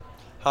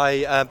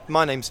Hi,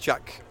 my name's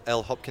Jack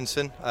L.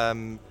 Hopkinson.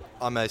 I'm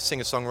a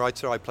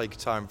singer-songwriter. I play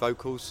guitar and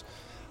vocals.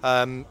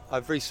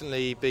 I've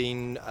recently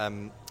been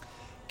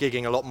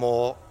gigging a lot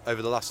more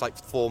over the last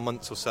 4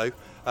 months or so,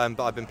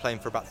 but I've been playing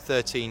for about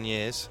 13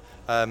 years.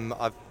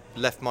 I've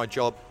left my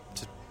job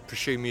to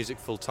pursue music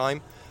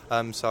full-time,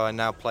 so I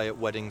now play at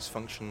weddings,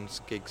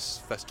 functions,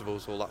 gigs,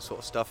 festivals, all that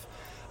sort of stuff.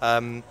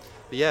 But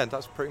yeah,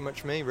 that's pretty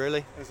much me,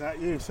 really. Is that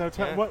you? So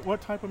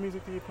what type of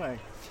music do you play?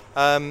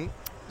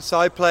 So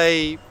I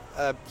play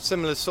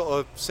similar sort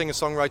of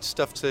singer-songwriter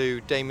stuff to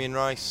Damien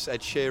Rice,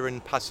 Ed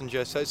Sheeran,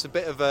 Passenger. So it's a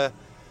bit of a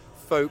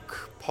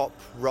folk, pop,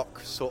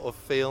 rock sort of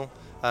feel,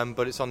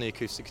 but it's on the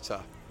acoustic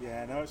guitar.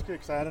 Yeah, no, it's good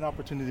because I had an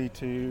opportunity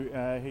to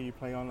hear you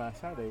play on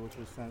last Saturday, which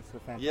was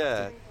fantastic.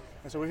 Yeah.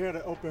 And so we're here at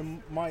an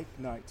open mic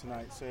night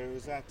tonight. So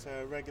is that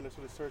a regular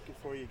sort of circuit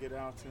for you get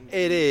out?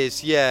 It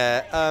is,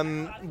 yeah.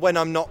 When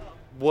I'm not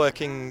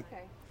working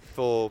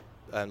for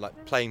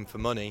playing for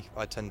money,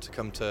 I tend to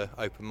come to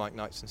open mic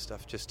nights and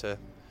stuff just to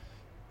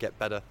get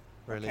better,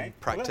 really. Okay.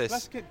 Practice. Well,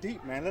 let's get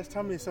deep, man. Let's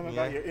tell me something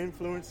about your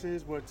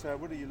influences. What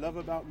do you love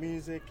about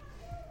music?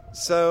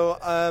 So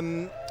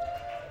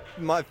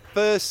my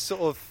first sort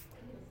of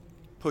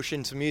push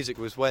into music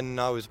was when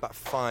I was about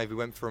 5. We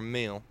went for a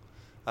meal,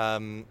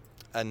 and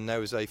there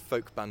was a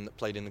folk band that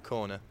played in the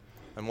corner.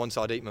 And once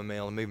I'd eat my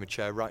meal, I moved my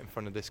chair right in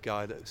front of this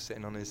guy that was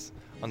sitting on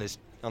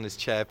his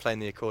chair playing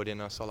the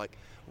accordion. I was sort of like,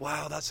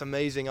 wow, that's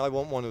amazing. I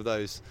want one of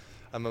those.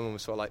 And my mum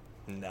was sort of like,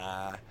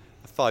 nah,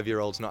 a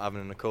 5-year-old's not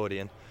having an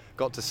accordion.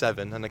 Got to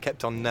 7, and I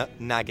kept on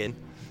nagging.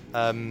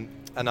 And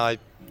I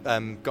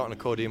got an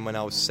accordion when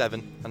I was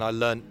 7, and I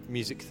learnt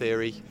music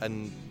theory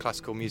and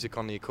classical music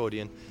on the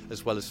accordion,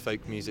 as well as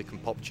folk music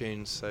and pop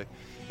tunes. So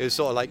it was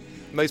sort of like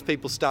most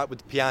people start with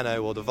the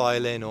piano or the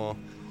violin or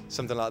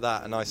something like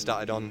that, and I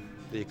started on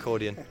the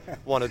accordion,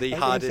 one of the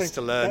hardest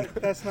to learn.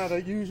 That's not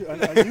unusual.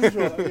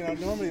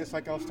 Normally it's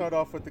like I'll start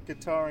off with the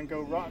guitar and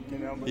go rock, but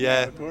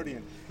not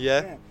accordion.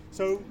 Yeah.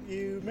 So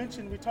you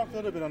mentioned, we talked a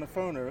little bit on the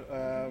phone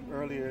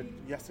earlier,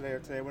 yesterday or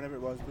today, whenever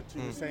it was, but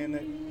you were saying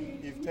that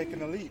you've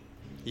taken a leap.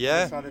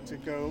 Yeah. Decided to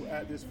go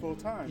at this full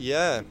time.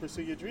 Yeah. To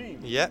pursue your dream.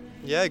 Yeah,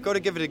 got to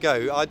give it a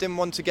go. I didn't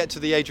want to get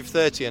to the age of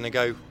 30 and I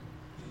go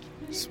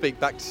speak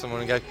back to someone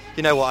and go,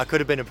 you know what, I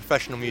could have been a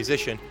professional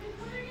musician.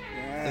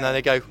 Yeah. And then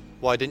they go,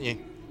 why didn't you?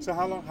 So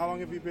how long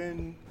have you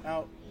been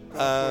out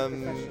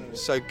professionally?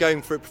 So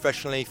going for it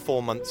professionally,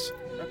 4 months.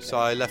 Okay. So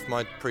I left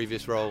my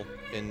previous role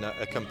in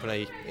a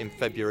company in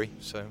February.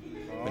 So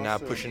we're now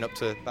pushing up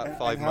to about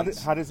 5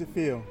 months. How does it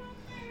feel?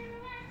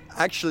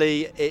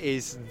 Actually, it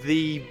is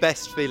the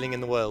best feeling in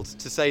the world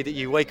to say that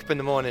you wake up in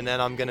the morning and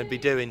I'm going to be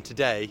doing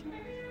today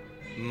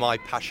my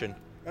passion.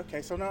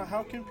 Okay, so now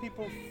how can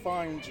people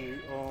find you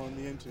on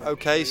the internet?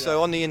 Okay,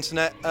 so on the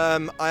internet,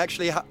 I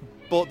actually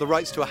bought the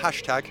rights to a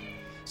hashtag.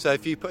 So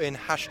if you put in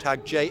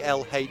hashtag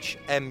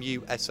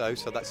JLHMUSO,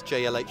 so that's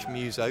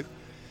JLHMuso,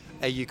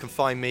 you can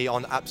find me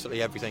on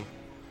absolutely everything.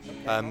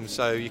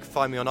 So you can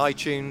find me on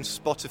iTunes,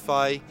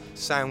 Spotify,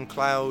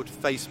 SoundCloud,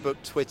 Facebook,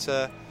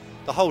 Twitter,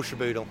 the whole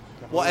shaboodle.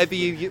 Whatever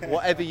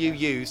you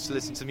use to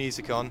listen to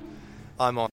music on, I'm on.